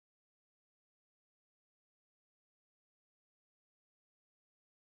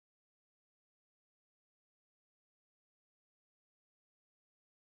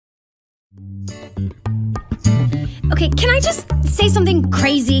Okay, can I just say something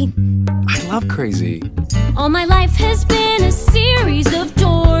crazy? I love crazy. All my life has been a series of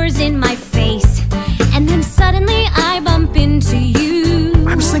doors in my face, and then suddenly I bump into you.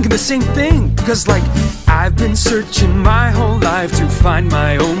 I was thinking the same thing, because like I've been searching my whole life to find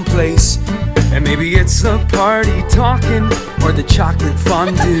my own place. And maybe it's the party talking or the chocolate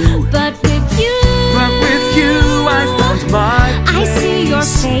fondue. But with you I found my place. I see your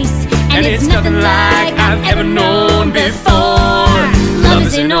face, and it's nothing like I've ever known before. Love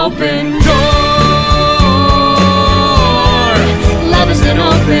is an open door. Love is an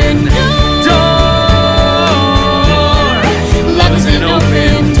open door. Love is an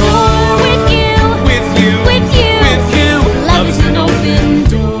open door. With you, with you, with you, with you. love is an open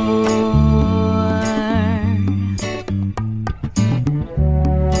door.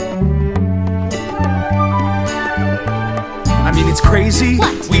 I mean, it's crazy.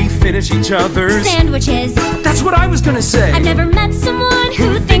 What? We finish each other's Sandwiches. That's what I was gonna say. I've never met someone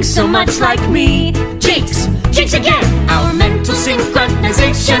who thinks so much like me. Jinx! Jinx again! Our mental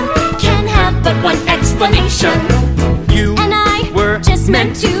synchronization can have but one explanation. You And I were just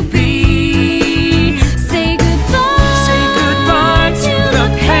meant to be. Say goodbye. Say goodbye to the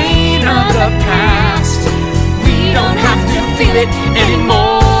pain of the past. We don't have to feel it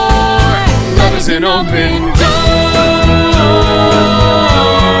anymore. Love is an open door.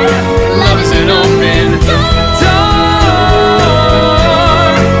 Love is an open door.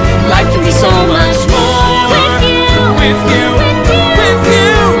 Life can be so much more with you, with you, with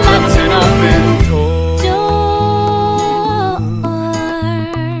you. Love is an open door.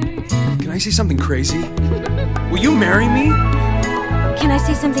 Can I say something crazy? Will you marry me? Can I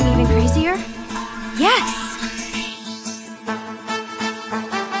say something even crazier? Yes.